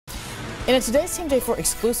In today's TMJ4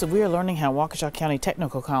 exclusive, we are learning how Waukesha County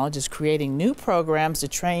Technical College is creating new programs to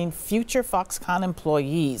train future Foxconn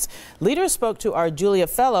employees. Leaders spoke to our Julia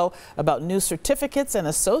Fellow about new certificates and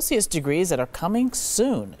associate's degrees that are coming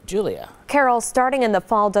soon. Julia. Carol, starting in the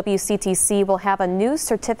fall, WCTC will have a new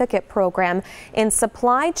certificate program in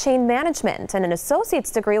supply chain management, and an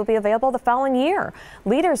associate's degree will be available the following year.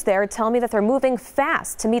 Leaders there tell me that they're moving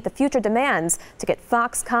fast to meet the future demands to get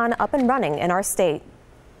Foxconn up and running in our state.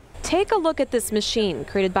 Take a look at this machine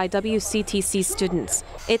created by WCTC students.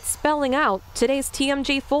 It's spelling out today's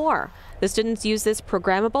TMJ4. The students use this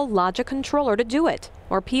programmable logic controller to do it,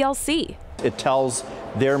 or PLC. It tells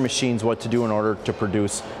their machines what to do in order to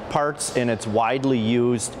produce parts, and it's widely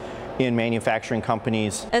used in manufacturing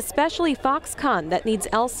companies. Especially Foxconn, that needs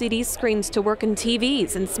LCD screens to work in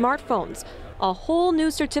TVs and smartphones. A whole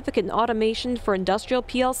new certificate in automation for industrial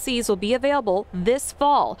PLCs will be available this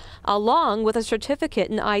fall, along with a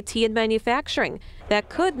certificate in IT and manufacturing that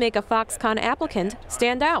could make a Foxconn applicant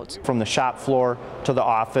stand out. From the shop floor to the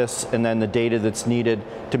office, and then the data that's needed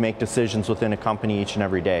to make decisions within a company each and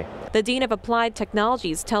every day. The Dean of Applied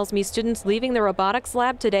Technologies tells me students leaving the robotics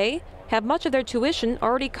lab today have much of their tuition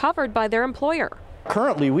already covered by their employer.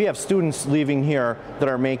 Currently, we have students leaving here that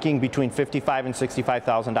are making between $55,000 and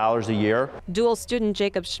 $65,000 a year. Dual student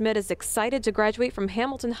Jacob Schmidt is excited to graduate from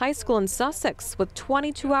Hamilton High School in Sussex with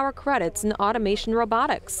 22-hour credits in automation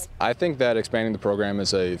robotics. I think that expanding the program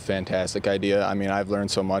is a fantastic idea. I mean, I've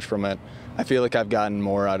learned so much from it. I feel like I've gotten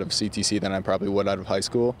more out of CTC than I probably would out of high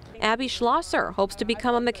school. Abby Schlosser hopes to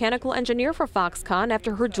become a mechanical engineer for Foxconn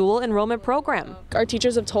after her dual enrollment program. Our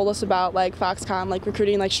teachers have told us about Foxconn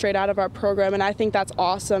recruiting straight out of our program, and I think that's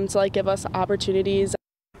awesome to give us opportunities.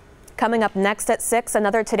 Coming up next at 6,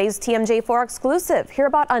 another Today's TMJ4 exclusive. Hear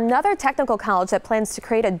about another technical college that plans to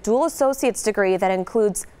create a dual associate's degree that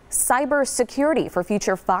includes cybersecurity for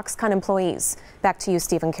future Foxconn employees. Back to you,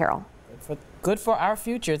 Steve and Carol. Good for our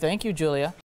future. Thank you, Julia.